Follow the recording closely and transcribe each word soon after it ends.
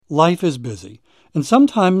life is busy, and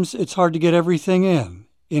sometimes it's hard to get everything in,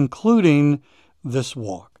 including this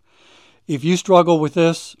walk. If you struggle with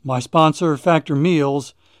this, my sponsor, Factor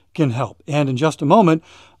Meals, can help. And in just a moment,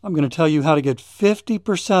 I'm going to tell you how to get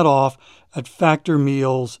 50% off at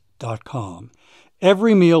factormeals.com.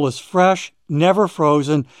 Every meal is fresh, never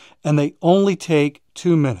frozen, and they only take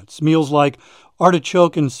 2 minutes. Meals like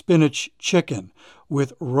artichoke and spinach chicken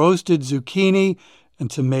with roasted zucchini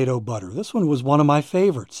and tomato butter. This one was one of my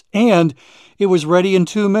favorites. And it was ready in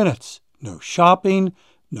 2 minutes. No shopping,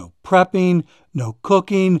 no prepping, no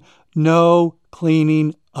cooking, no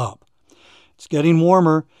cleaning up. It's getting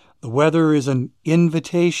warmer. The weather is an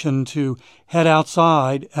invitation to head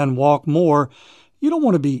outside and walk more. You don't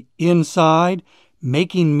want to be inside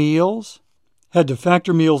making meals. Head to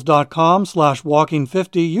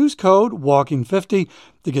factormeals.com/walking50. Use code walking50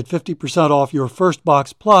 to get 50% off your first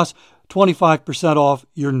box plus 25% off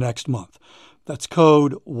your next month. That's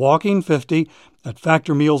code walking50 at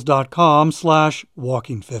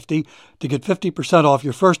factormeals.com/walking50 to get 50% off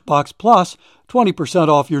your first box plus 20%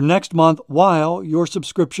 off your next month while your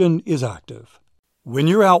subscription is active. When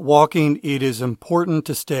you're out walking, it is important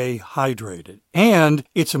to stay hydrated. And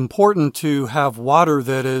it's important to have water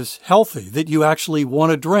that is healthy, that you actually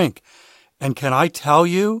want to drink. And can I tell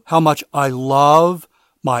you how much I love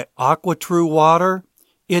my AquaTrue water?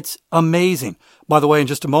 It's amazing. By the way, in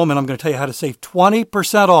just a moment, I'm going to tell you how to save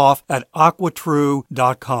 20% off at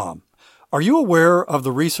aquatrue.com. Are you aware of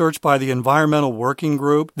the research by the Environmental Working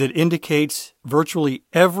Group that indicates virtually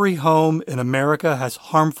every home in America has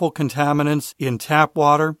harmful contaminants in tap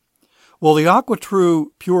water? Well, the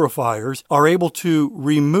AquaTrue purifiers are able to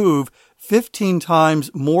remove 15 times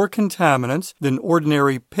more contaminants than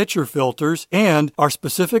ordinary pitcher filters and are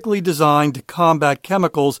specifically designed to combat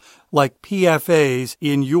chemicals like PFAS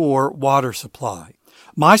in your water supply.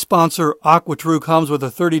 My sponsor, AquaTrue, comes with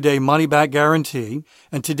a 30-day money-back guarantee,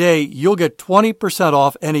 and today you'll get 20%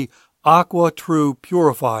 off any AquaTrue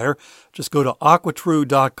purifier. Just go to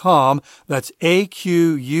aquatrue.com. That's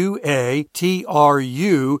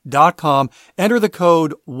AQUATRU.com. Enter the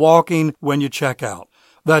code WALKING when you check out.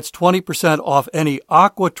 That's 20% off any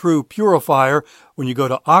AquaTrue purifier when you go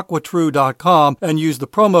to aquatrue.com and use the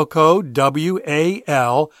promo code WALKING.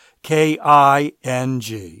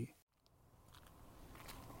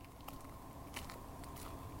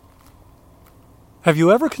 Have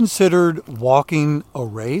you ever considered walking a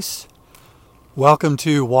race? Welcome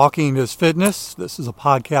to Walking is Fitness. This is a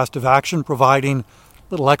podcast of action providing a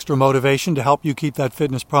little extra motivation to help you keep that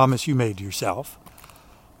fitness promise you made to yourself.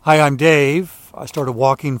 Hi, I'm Dave. I started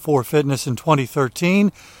Walking for Fitness in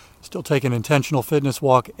 2013. Still take an intentional fitness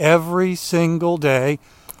walk every single day.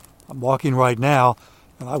 I'm walking right now,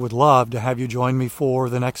 and I would love to have you join me for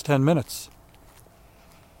the next 10 minutes.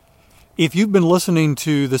 If you've been listening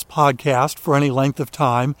to this podcast for any length of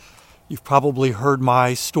time, you've probably heard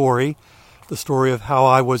my story, the story of how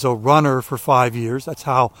I was a runner for 5 years. That's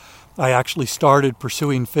how I actually started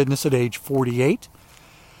pursuing fitness at age 48.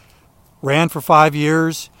 Ran for 5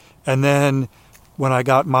 years, and then when I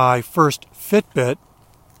got my first Fitbit,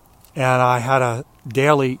 and I had a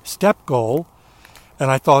daily step goal,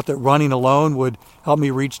 and I thought that running alone would help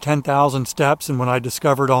me reach 10,000 steps, and when I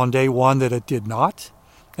discovered on day one that it did not,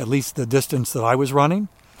 at least the distance that I was running,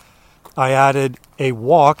 I added a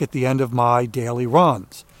walk at the end of my daily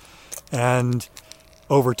runs. And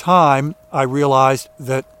over time, I realized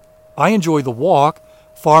that I enjoy the walk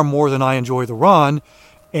far more than I enjoy the run.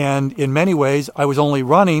 And in many ways, I was only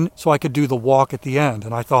running so I could do the walk at the end.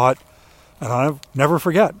 And I thought, and I'll never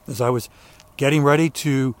forget, as I was getting ready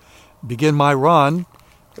to begin my run,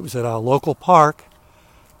 it was at a local park,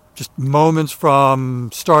 just moments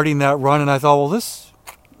from starting that run, and I thought, well, this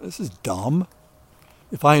is dumb.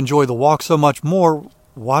 If I enjoy the walk so much more,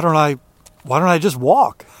 why don't I just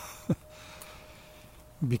walk?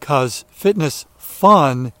 Because fitness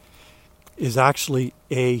fun is actually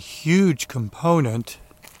a huge component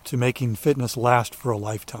to making fitness last for a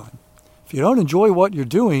lifetime. If you don't enjoy what you're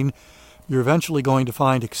doing, you're eventually going to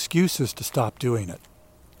find excuses to stop doing it.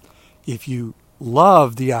 If you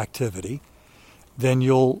love the activity, then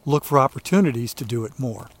you'll look for opportunities to do it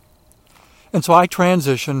more. And so I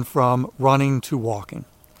transitioned from running to walking.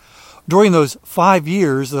 During those 5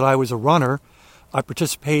 years that I was a runner, I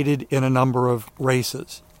participated in a number of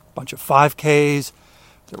races. A bunch of 5Ks,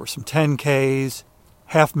 there were some 10Ks,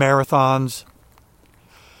 half marathons.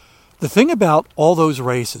 The thing about all those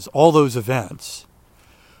races, all those events,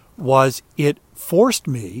 was it forced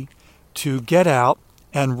me to get out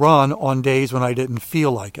and run on days when I didn't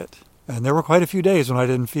feel like it. And there were quite a few days when I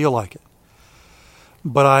didn't feel like it.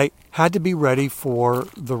 but I had to be ready for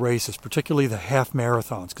the races, particularly the half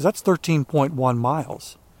marathons, because that's 13.1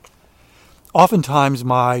 miles. Oftentimes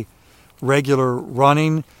my regular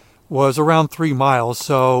running was around 3 miles,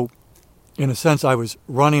 so in a sense I was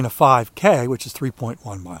running a 5K, which is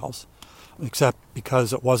 3.1 miles, except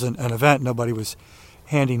because it wasn't an event, nobody was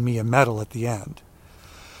handing me a medal at the end.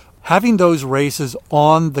 Having those races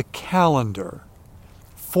on the calendar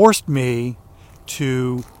forced me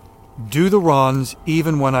to do the runs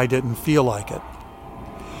even when I didn't feel like it.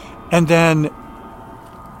 And then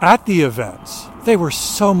at the events, they were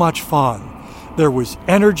so much fun. There was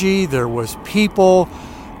energy, there was people.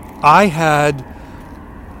 I had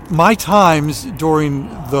my times during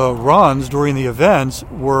the runs, during the events,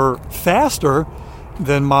 were faster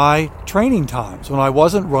than my training times when I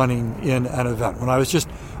wasn't running in an event, when I was just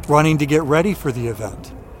running to get ready for the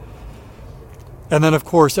event. And then, of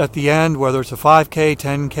course, at the end, whether it's a 5K,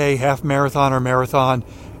 10K, half marathon, or marathon,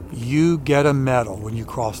 you get a medal when you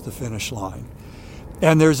cross the finish line.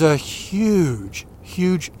 And there's a huge,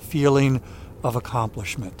 huge feeling of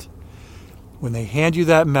accomplishment when they hand you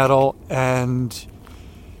that medal, and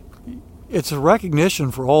it's a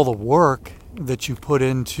recognition for all the work that you put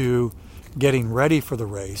into getting ready for the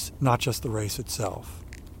race, not just the race itself.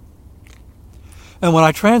 And when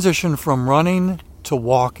I transitioned from running to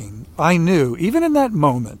walking, I knew, even in that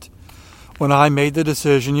moment, when I made the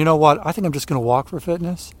decision, you know what, I think I'm just going to walk for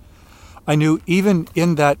fitness, I knew even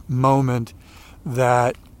in that moment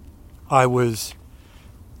that I was,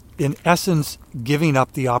 in essence, giving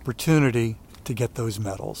up the opportunity to get those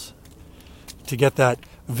medals, to get that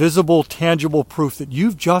visible, tangible proof that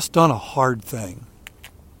you've just done a hard thing.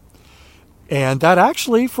 And that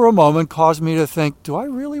actually, for a moment, caused me to think, do I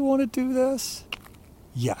really want to do this?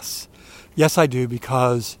 Yes. Yes, I do,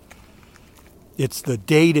 because it's the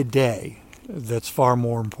day-to-day that's far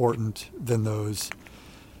more important than those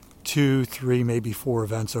 2, 3, maybe 4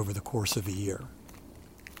 events over the course of a year.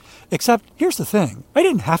 Except, here's the thing. I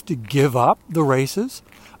didn't have to give up the races.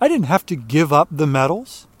 I didn't have to give up the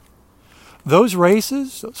medals. Those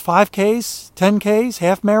races, those 5Ks, 10Ks,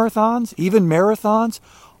 half marathons, even marathons,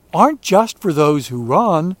 aren't just for those who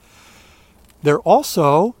run. They're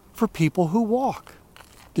also for people who walk.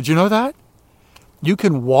 Did you know that? You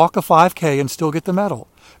can walk a 5K and still get the medal.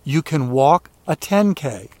 You can walk a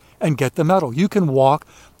 10K and get the medal. You can walk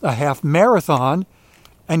a half marathon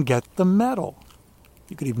and get the medal.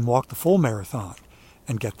 You could even walk the full marathon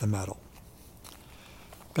and get the medal.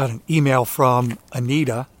 Got an email from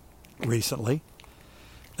Anita recently.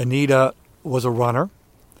 Anita was a runner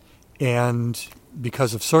and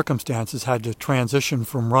because of circumstances had to transition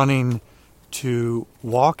from running to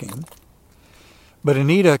walking. But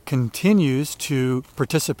Anita continues to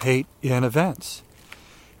participate in events.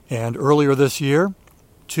 And earlier this year,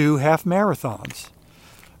 2 half marathons.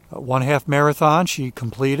 One half marathon she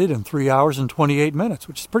completed in 3 hours and 28 minutes,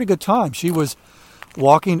 which is a pretty good time. She was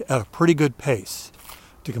walking at a pretty good pace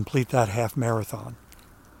to complete that half marathon.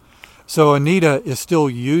 So Anita is still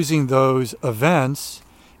using those events,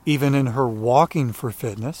 even in her walking for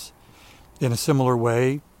fitness, in a similar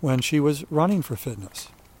way when she was running for fitness.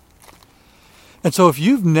 And so if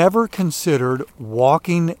you've never considered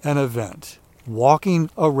walking an event, walking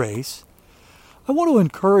a race, I want to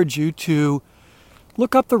encourage you to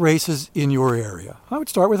look up the races in your area. I would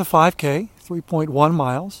start with a 5K, 3.1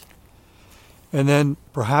 miles. And then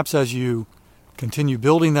perhaps as you continue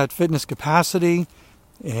building that fitness capacity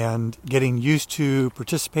and getting used to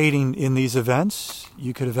participating in these events,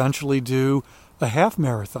 you could eventually do a half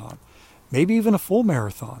marathon, maybe even a full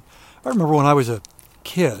marathon. I remember when I was a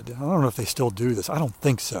kid, I don't know if they still do this, I don't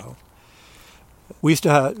think so. We used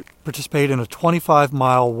to participate in a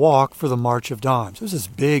 25-mile walk for the March of Dimes. It was this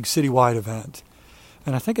big citywide event.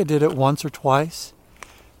 And I think I did it once or twice.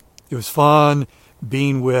 It was fun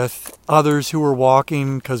being with others who were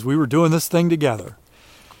walking because we were doing this thing together.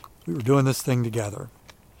 2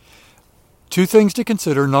 things to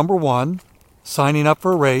consider. Number 1, signing up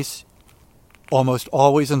for a race almost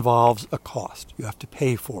always involves a cost. You have to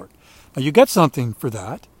pay for it. Now, you get something for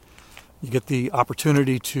that. You get the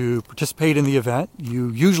opportunity to participate in the event. You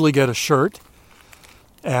usually get a shirt.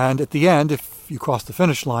 And at the end, if you cross the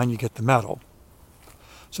finish line, you get the medal.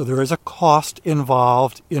 So there is a cost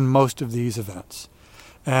involved in most of these events.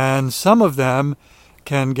 And some of them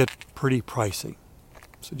can get pretty pricey.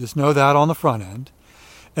 So just know that on the front end.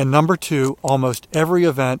 And number 2, almost every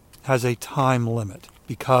event has a time limit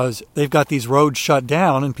because they've got these roads shut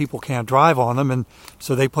down and people can't drive on them. And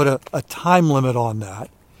so they put a time limit on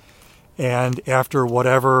that. And after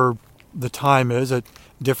whatever the time is at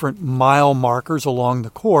different mile markers along the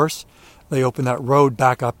course, they open that road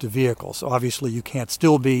back up to vehicles. So obviously you can't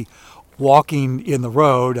still be walking in the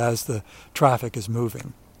road as the traffic is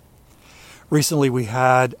moving. Recently we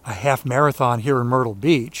had a half marathon here in Myrtle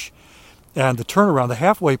Beach, and the turnaround, the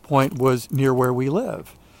halfway point, was near where we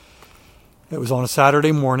live. It was on a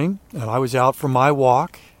Saturday morning, and I was out for my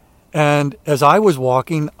walk. And as I was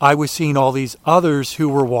walking, I was seeing all these others who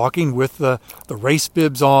were walking with the race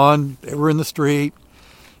bibs on. They were in the street.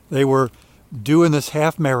 They were doing this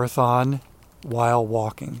half marathon while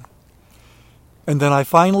walking. And then I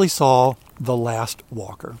finally saw the last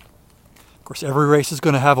walker. Of course, every race is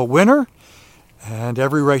going to have a winner, and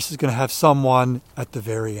every race is going to have someone at the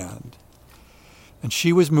very end. And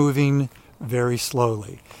she was moving very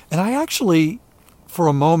slowly. And I actually, for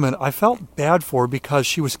a moment, I felt bad for her because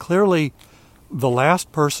she was clearly the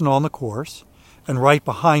last person on the course, and right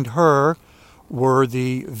behind her were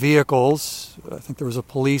the vehicles. I think there was a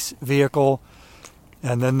police vehicle,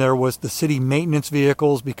 and then there was the city maintenance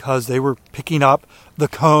vehicles because they were picking up the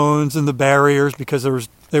cones and the barriers because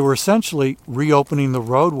they were essentially reopening the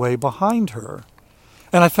roadway behind her.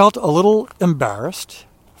 And I felt a little embarrassed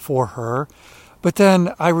for her, but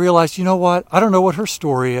then I realized, you know what? I don't know what her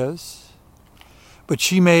story is. But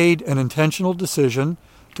she made an intentional decision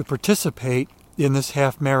to participate in this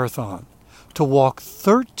half marathon, to walk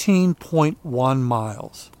 13.1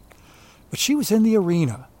 miles. But she was in the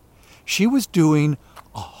arena. She was doing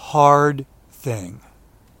a hard thing.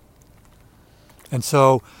 And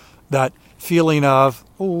so that feeling of,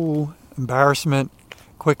 embarrassment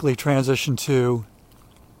quickly transitioned to,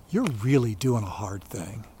 you're really doing a hard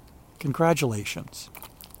thing. Congratulations.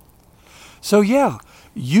 So yeah,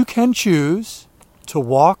 you can choose to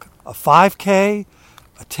walk a 5K,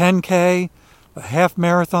 a 10K, a half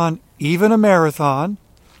marathon, even a marathon.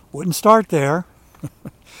 Wouldn't start there.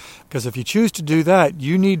 Because if you choose to do that,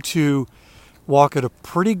 you need to walk at a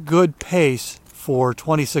pretty good pace for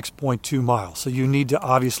 26.2 miles. So you need to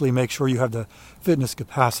obviously make sure you have the fitness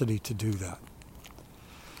capacity to do that.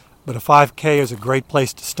 But a 5K is a great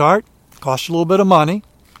place to start. Costs you a little bit of money.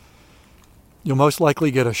 You'll most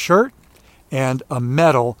likely get a shirt and a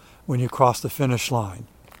medal when you cross the finish line,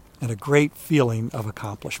 and a great feeling of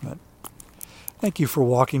accomplishment. Thank you for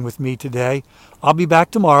walking with me today. I'll be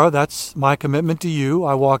back tomorrow. That's my commitment to you.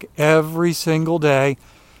 I walk every single day,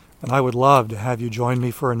 and I would love to have you join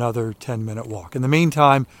me for another 10-minute walk. In the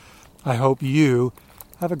meantime, I hope you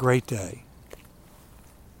have a great day.